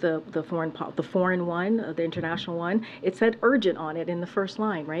last week, the foreign one, the international one, it said urgent on it in the first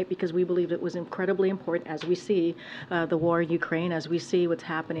line, right? Because we believed it was incredibly important as we see the war in Ukraine, as we see what's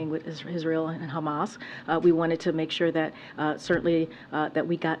happening with Israel and Hamas. We wanted to make sure that certainly that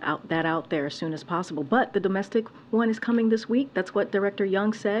we got that out there as soon as possible. But the domestic one is coming this week. That's what Director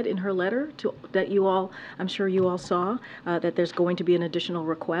Young said in her letter that you all, I'm sure you all saw, that there's going to be an additional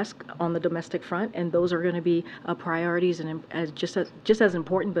request on the domestic front, and those are going to be priorities and just as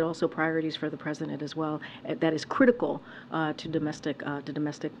important, but also priorities for the president as well. That is critical to domestic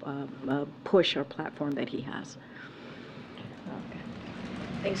push or platform that he has.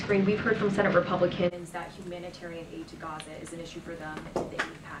 Thanks, Karine. We've heard from Senate Republicans that humanitarian aid to Gaza is an issue for them in the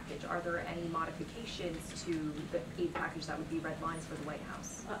aid package. Are there any modifications to the aid package that would be red lines for the White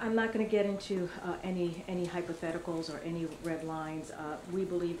House? I'm not going to get into any hypotheticals or any red lines. We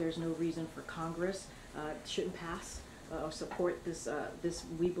believe there's no reason for Congress shouldn't pass or support this.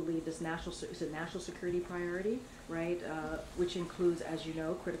 We believe this is a national security priority, right? Which includes, as you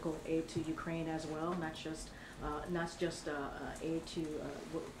know, critical aid to Ukraine as well, not just aid to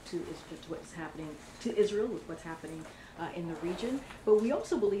what's happening to Israel, with what's happening in the region. But we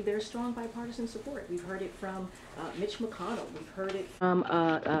also believe there's strong bipartisan support. We've heard it from Mitch McConnell. We've heard it from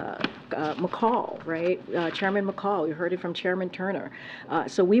McCall, right? Chairman McCall. We heard it from Chairman Turner.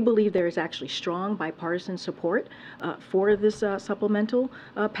 So we believe there is actually strong bipartisan support for this supplemental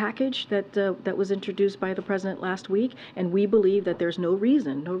package that was introduced by the president last week. And we believe that there's no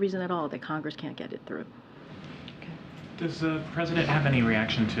reason at all that Congress can't get it through. Does the president have any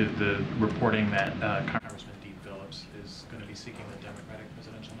reaction to the reporting that Congressman Dean Phillips is going to be seeking the Democratic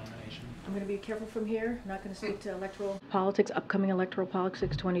presidential nomination? I'm going to be careful from here. I'm not going to speak to electoral politics, upcoming electoral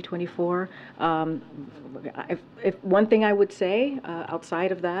politics 2024. If one thing I would say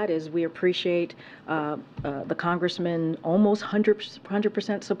outside of that is we appreciate the congressman almost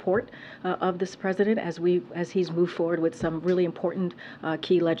 100% support of this president as he's moved forward with some really important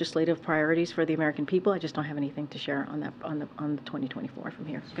key legislative priorities for the American people. I just don't have anything to share on that on the 2024 from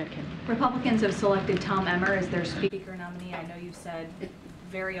here. Go ahead, Kim. Republicans have selected Tom Emmer as their speaker nominee. I know you've said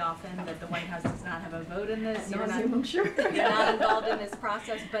very often that the White House does not have a vote in this. You're not involved in this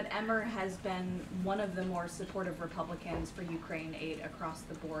process, but Emmer has been one of the more supportive Republicans for Ukraine aid across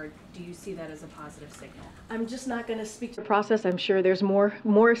the board. Do you see that as a positive signal? I'm just not going to speak to the process. I'm sure there's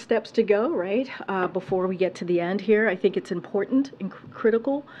more steps to go, right, before we get to the end here. I think it's important and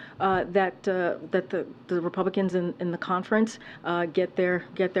critical that the Republicans in the conference get their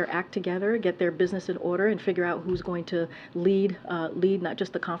act together, get their business in order, and figure out who's going to lead not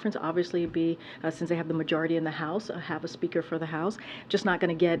just the conference, obviously since they have the majority in the House, have a speaker for the House. Just not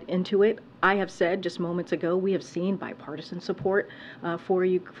going to get into it. I have said just moments ago we have seen bipartisan support for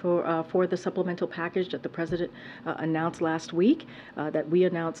the supplemental package that the president announced last week, that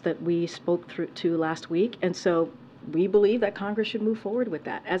we spoke to last week, and so we believe that Congress should move forward with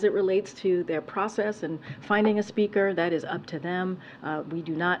that. As it relates to their process and finding a speaker, that is up to them. We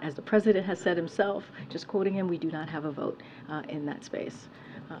do not, as the president has said himself, just quoting him, we do not have a vote in that space.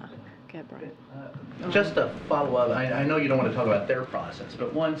 Go ahead, Brian. Just to follow up, I know you don't want to talk about their process,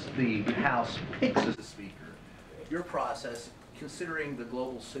 but once the House picks a speaker, your process, considering the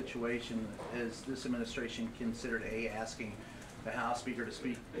global situation, is this administration considered asking the House Speaker to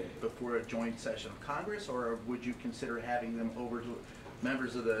speak before a joint session of Congress, or would you consider having them over to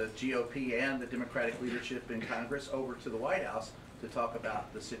members of the GOP and the Democratic leadership in Congress over to the White House to talk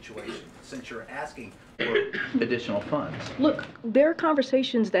about the situation, since you're asking for additional funds? Look, there are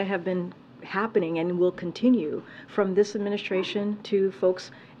conversations that have been happening and will continue from this administration to folks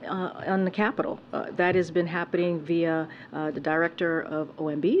on the Capitol. That has been happening via the director of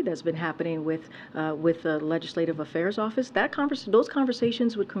OMB. That's been happening with the Legislative Affairs Office. Those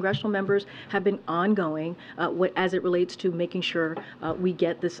conversations with congressional members have been ongoing as it relates to making sure we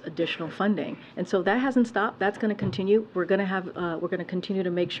get this additional funding. And so that hasn't stopped. That's going to continue. We're going to continue to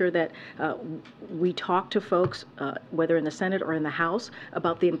make sure that we talk to folks, whether in the Senate or in the House,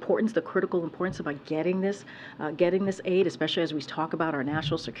 about the critical importance about getting this aid, especially as we talk about our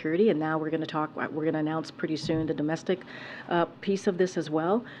national security, and now we're going to announce pretty soon the domestic piece of this as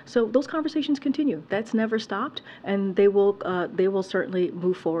well. So those conversations continue. That's never stopped, and they will certainly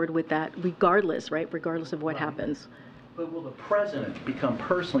move forward with that, regardless of what happens. But will the president become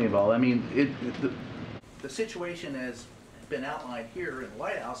personally involved? I mean, the situation has been outlined here in the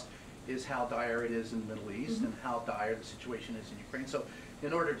White House is how dire it is in the Middle East and how dire the situation is in Ukraine. So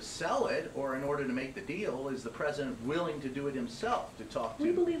in order to sell it, or in order to make the deal, is the president willing to do it himself to talk to?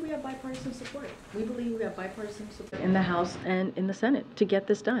 We believe we have bipartisan support. We believe we have bipartisan support in the House and in the Senate to get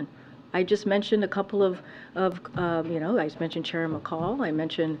this done. I just mentioned a couple of I mentioned Chairman McCall, I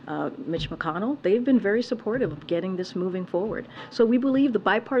mentioned Mitch McConnell. They've been very supportive of getting this moving forward. So we believe the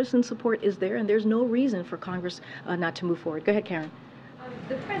bipartisan support is there, and there's no reason for Congress not to move forward. Go ahead, Karen.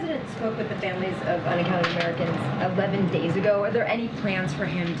 The president spoke with the families of unaccounted Americans 11 days ago. Are there any plans for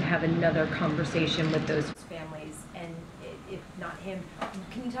him to have another conversation with those families? And if not him,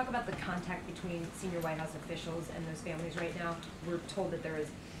 can you talk about the contact between senior White House officials and those families right now? We're told that there has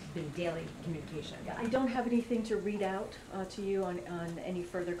been daily communication. I don't have anything to read out to you on any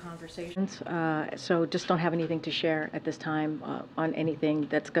further conversations, so just don't have anything to share at this time on anything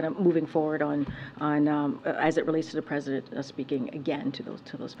that's going to moving forward on as it relates to the president speaking again to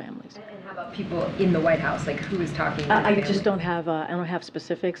those families. And how about people in the White House, like who is talking? I just don't have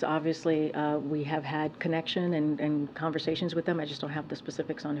specifics. Obviously, we have had connection and conversations with them. I just don't have the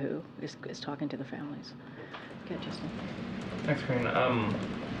specifics on who is talking to the families. Okay, Justin. Thanks, Karine.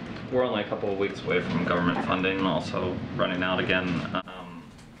 We're only a couple of weeks away from government funding also running out again.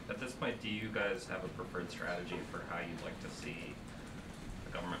 At this point, do you guys have a preferred strategy for how you'd like to see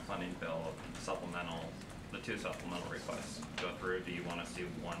the government funding bill, the two supplemental requests go through? Do you want to see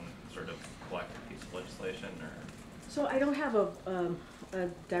one sort of collective piece of legislation, or? So I don't have a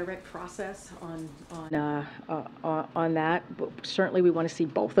direct process on that, but certainly we want to see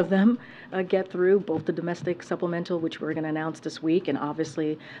both of them get through, both the domestic supplemental, which we're going to announce this week, and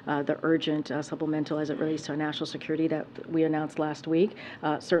obviously the urgent supplemental as it relates to our national security that we announced last week.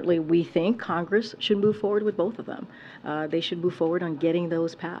 Certainly we think Congress should move forward with both of them. They should move forward on getting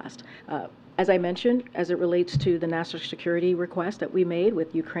those passed. As I mentioned, as it relates to the national security request that we made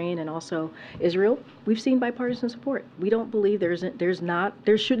with Ukraine and also Israel, we've seen bipartisan support. We don't believe there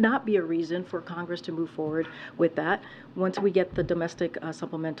should not be a reason for Congress to move forward with that. Once we get the domestic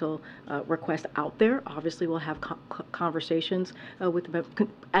supplemental request out there, obviously we'll have conversations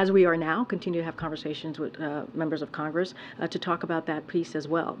as we are now, continue to have conversations with members of Congress to talk about that piece as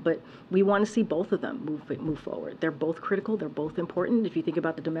well. But we want to see both of them move forward. They're both critical. They're both important. If you think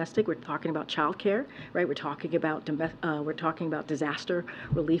about the domestic, we're talking about child care, right? We're talking about disaster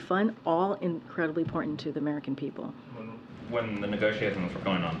relief fund, all incredibly important to the American people. When the negotiations were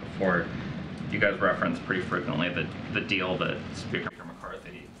going on before, you guys referenced pretty frequently the deal that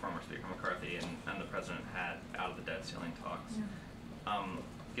former Speaker McCarthy and the President had out of the debt ceiling talks. Yeah.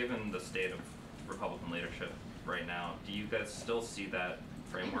 Given the state of Republican leadership right now, do you guys still see that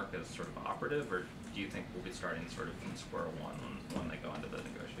framework as sort of operative, or do you think we'll be starting sort of from square one when they go into the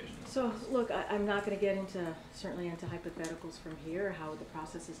negotiations? So look, I'm not going to get certainly into hypotheticals from here, how the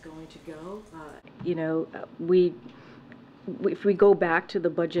process is going to go. If we go back to the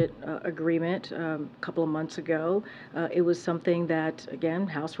budget agreement a couple of months ago, it was something that, again,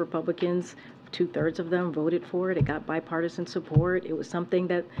 House Republicans, 2/3 of them voted for it. It got bipartisan support. It was something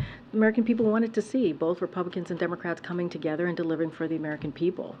that American people wanted to see, both Republicans and Democrats coming together and delivering for the American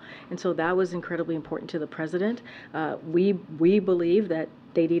people. And so that was incredibly important to the President. We believe that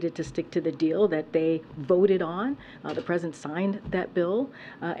they needed to stick to the deal that they voted on. The President signed that bill,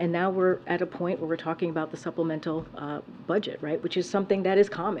 and now we're at a point where we're talking about the supplemental budget, right, which is something that is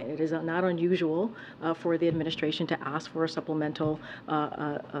common. It is not unusual for the administration to ask for a supplemental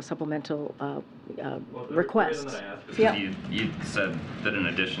request. Yeah. You said that in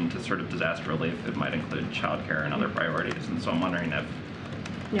addition to sort of disaster relief, it might include child care and other priorities, and so I'm wondering if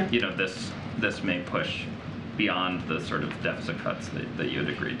this may push beyond the sort of deficit cuts that you had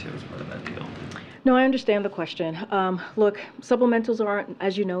agreed to as part of that deal. No, I understand the question. Look, supplementals are,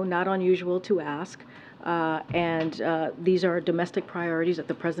 as you know, not unusual to ask. These are domestic priorities that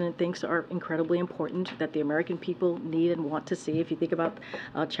the President thinks are incredibly important, that the American people need and want to see. If you think about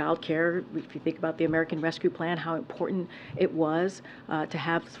child care, if you think about the American Rescue Plan, how important it was to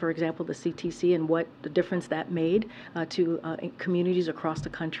have, for example, the CTC and what the difference that made to communities across the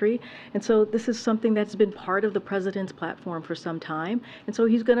country. And so this is something that's been part of the President's platform for some time. And so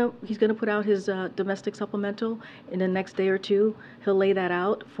he's gonna put out his domestic supplemental in the next day or two. He'll lay that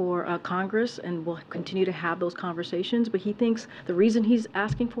out for Congress, and we'll continue to have those conversations. But he thinks the reason he's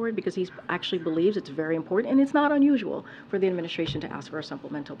asking for it because he actually believes it's very important, and it's not unusual for the administration to ask for a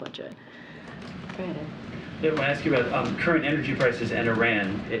supplemental budget. Go ahead, Ed. Yeah, I want to ask you about current energy prices and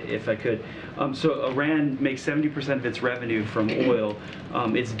Iran, if I could. So Iran makes 70% of its revenue from oil.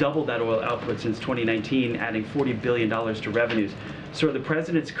 It's doubled that oil output since 2019, adding $40 billion to revenues. So are the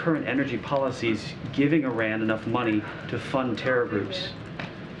President's current energy policies giving Iran enough money to fund terror groups?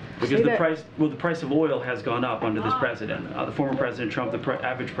 Because the price of oil has gone up under this president. The former President Trump, the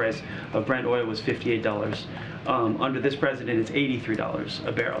average price of Brent oil was $58. Under this president, it's $83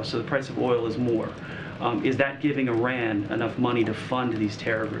 a barrel. So the price of oil is more. Is that giving Iran enough money to fund these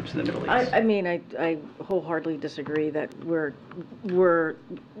terror groups in the Middle East? I wholeheartedly disagree that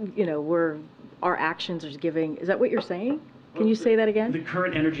our actions are giving. Is that what you're saying? Can you say that again? The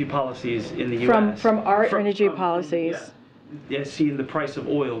current energy policies in the U.S. From our energy policies. Yeah, seeing the price of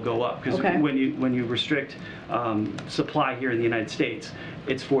oil go up, because when you restrict supply here in the United States,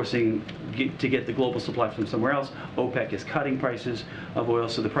 it's forcing to get the global supply from somewhere else. OPEC is cutting prices of oil,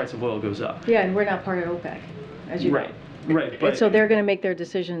 so the price of oil goes up. Yeah, and we're not part of OPEC, as you know. Right. But so they're going to make their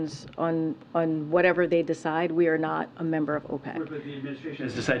decisions on whatever they decide. We are not a member of OPEC. But the administration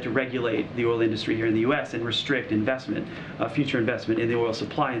has decided to regulate the oil industry here in the U.S. and restrict investment, future investment in the oil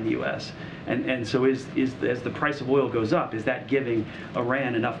supply in the U.S. And so as the price of oil goes up, is that giving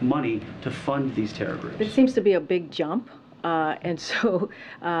Iran enough money to fund these terror groups? It seems to be a big jump. And so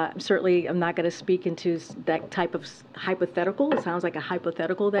certainly I'm not going to speak into that type of hypothetical. It sounds like a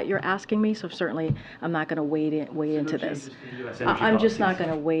hypothetical that you're asking me. So certainly I'm not going to weigh into this. I'm just not going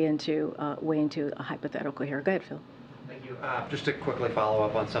to weigh into a hypothetical here. Go ahead, Phil. Thank you. Just to quickly follow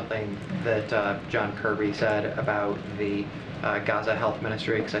up on something that John Kirby said about the Gaza Health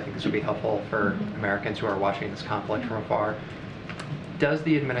Ministry, because I think this would be helpful for Americans who are watching this conflict from afar. Does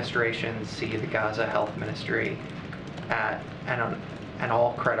the administration see the Gaza Health Ministry at an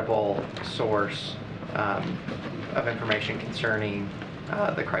all credible source of information concerning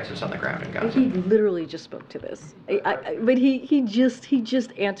the crisis on the ground in Gaza. He literally just spoke to this. But he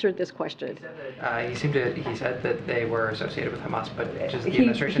just answered this question. He said that they were associated with Hamas, but does the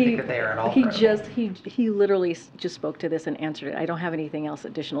administration think that they are at all He literally just spoke to this and answered it. I don't have anything else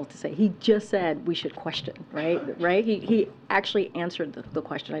additional to say. He just said we should question, right? Right? He actually answered the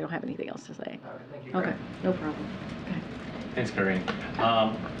question. I don't have anything else to say. Thank you. Okay, no problem. Thanks, Karine.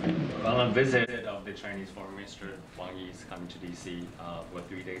 On a visit of the Chinese Foreign Minister Wang Yi is coming to DC for a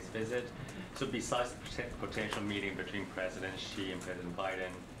 3 days visit. So besides the potential meeting between President Xi and President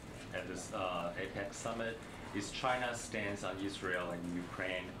Biden at this APEC summit, is China's stance on Israel and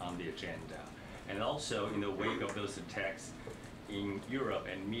Ukraine on the agenda? And also, in the wake of those attacks in Europe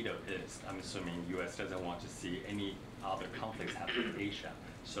and Middle East, I'm assuming U.S. doesn't want to see any other conflicts happen in Asia.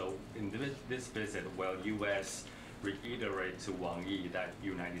 So in this visit, will U.S. reiterate to Wang Yi that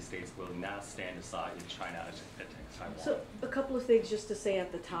United States will not stand aside if China attacks Taiwan? So a couple of things just to say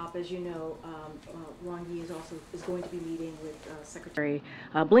at the top. As you know, Wang Yi is going to be meeting with Secretary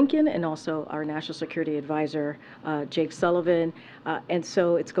Blinken and also our National Security Advisor Jake Sullivan, and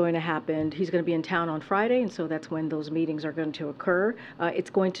so it's going to happen. He's going to be in town on Friday, and so that's when those meetings are going to occur.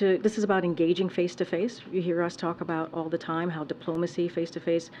 This is about engaging face to face. You hear us talk about all the time how diplomacy, face to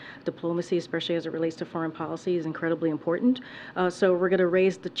face diplomacy, especially as it relates to foreign policy, is incredibly important. So we're going to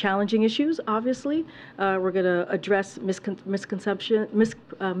raise the challenging issues. Obviously, we're going to address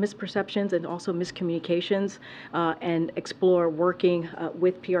misperceptions and also miscommunications, and explore working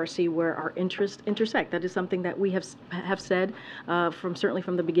with PRC where our interests intersect. That is something that we have said certainly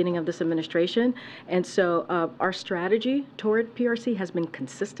from the beginning of this administration. And so our strategy toward PRC has been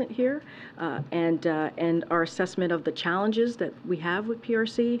consistent here, and our assessment of the challenges that we have with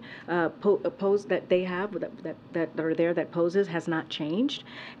PRC that poses has not changed.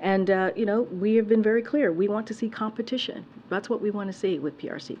 And we have been very clear. We want to see competition. That's what we want to see with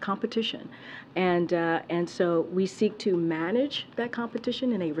PRC, competition. And so we seek to manage that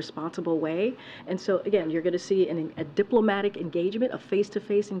competition in a responsible way. And so again, you're going to see a diplomatic engagement, a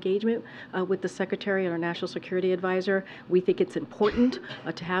face-to-face engagement with the Secretary and our National Security Advisor. We think it's important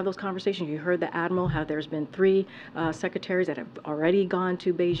to have those conversations. You heard the Admiral, how there's been 3 secretaries that have already gone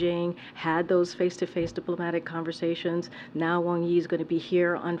to Beijing, had those face-to-face diplomatic conversations. Now Wang Yi is going to be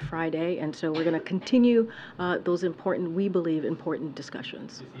here on Friday, and so we're going to continue those we believe important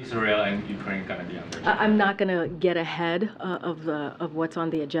discussions. Is Israel and Ukraine going to be on there? I'm not going to get ahead of what's on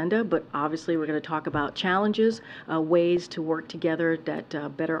the agenda, but obviously we're going to talk about challenges, ways to work together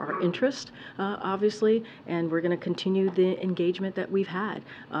that better our interest, obviously, and we're going to continue the engagement that we've had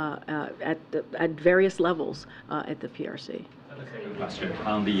at various levels at the PRC. The second question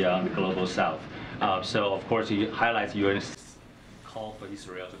on the Global South. So of course he highlights UN's call for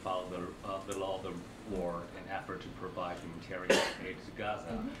Israel to follow the law of the war in effort to provide humanitarian aid to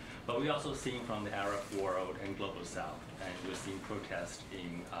Gaza. But we also seen from the Arab world and Global South, and we've seen protests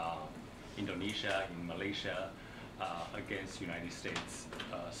in Indonesia, in Malaysia, against United States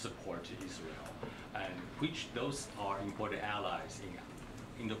support to Israel, and which those are important allies in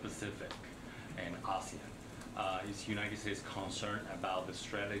Indo-Pacific and ASEAN. Is United States concerned about the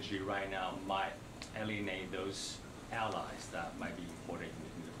strategy right now might alienate those allies that might be important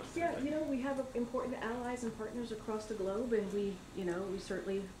in the Pacific? Yeah, we have important allies and partners across the globe, and we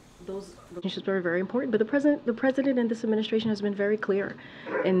certainly, those relationships are very important. But the president and this administration has been very clear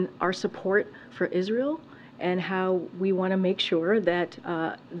in our support for Israel and how we want to make sure that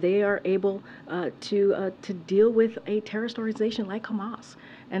they are able to deal with a terrorist organization like Hamas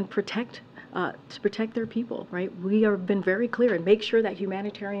and to protect their people, right? We have been very clear and make sure that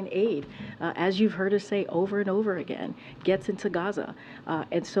humanitarian aid, as you've heard us say over and over again, gets into Gaza.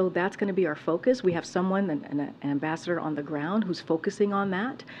 And so that's going to be our focus. We have someone, an ambassador on the ground who's focusing on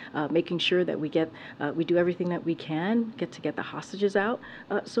that, making sure that we do everything that we can to get the hostages out.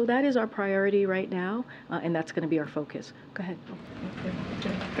 So that is our priority right now, and that's going to be our focus. Go ahead.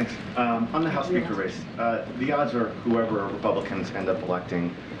 Thanks. On the House Speaker race, the odds are whoever Republicans end up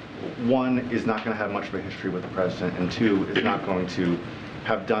electing, 1 is not going to have much of a history with the president, and 2 is not going to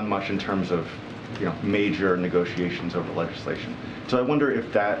have done much in terms of major negotiations over legislation. So I wonder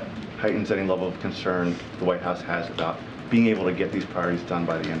if that heightens any level of concern the White House has about being able to get these priorities done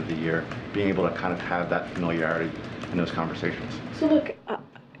by the end of the year, being able to kind of have that familiarity in those conversations. So look,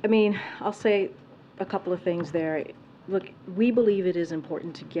 I'll say a couple of things there. look, we believe it is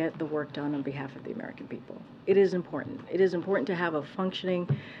important to get the work done on behalf of the American people. It is important. It is important to have a functioning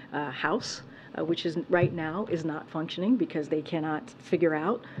House, which is right now is not functioning because they cannot figure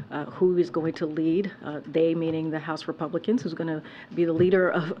out who is going to lead, they meaning the House Republicans, who's going to be the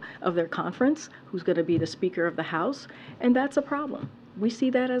leader of their conference, who's going to be the Speaker of the House, and that's a problem. We see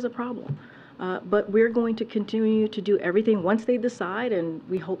that as a problem. But we're going to continue to do everything once they decide, and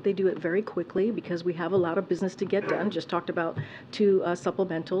we hope they do it very quickly because we have a lot of business to get done. Just talked about 2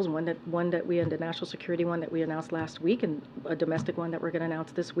 supplementals, one that we had, the national security one that we announced last week, and a domestic one that we're going to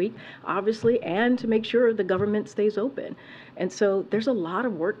announce this week, obviously, and to make sure the government stays open. And so there's a lot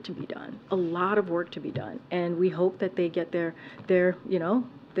of work to be done, a lot of work to be done, and we hope that they get their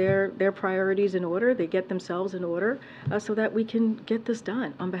priorities in order, they get themselves in order, so that we can get this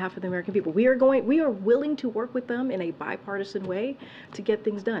done on behalf of the American people. We are willing to work with them in a bipartisan way to get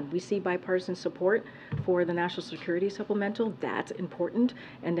things done. We see bipartisan support for the national security supplemental. That's important.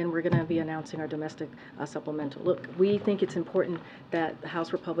 And then we're going to be announcing our domestic supplemental. Look, we think it's important that the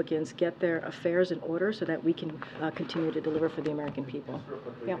House Republicans get their affairs in order so that we can continue to deliver for the American people.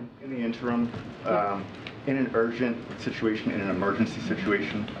 Yeah. In the interim, in an urgent situation, in an emergency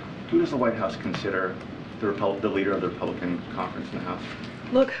situation, who does the White House consider the leader of the Republican conference in the House?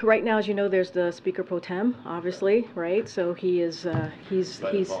 Look, right now, as you know, there's the Speaker pro tem, obviously, right? So he is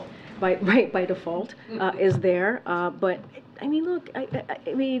by default is there. But I mean, look,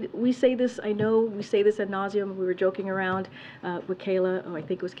 I mean, we say this. I know we say this ad nauseum. We were joking around with Kayla. Oh, I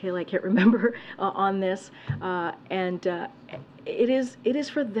think it was Kayla. I can't remember on this. It is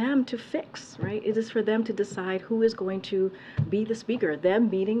for them to fix, right? It is for them to decide who is going to be the speaker. Them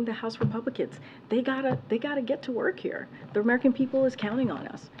meeting the House Republicans. They gotta get to work here. The American people is counting on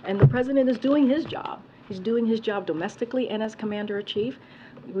us, and the president is doing his job. He's doing his job domestically and as commander-in-chief.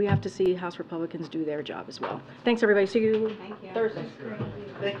 We have to see House Republicans do their job as well. Thanks, everybody. See you Thursday.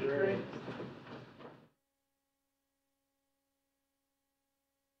 Thank you, Karine.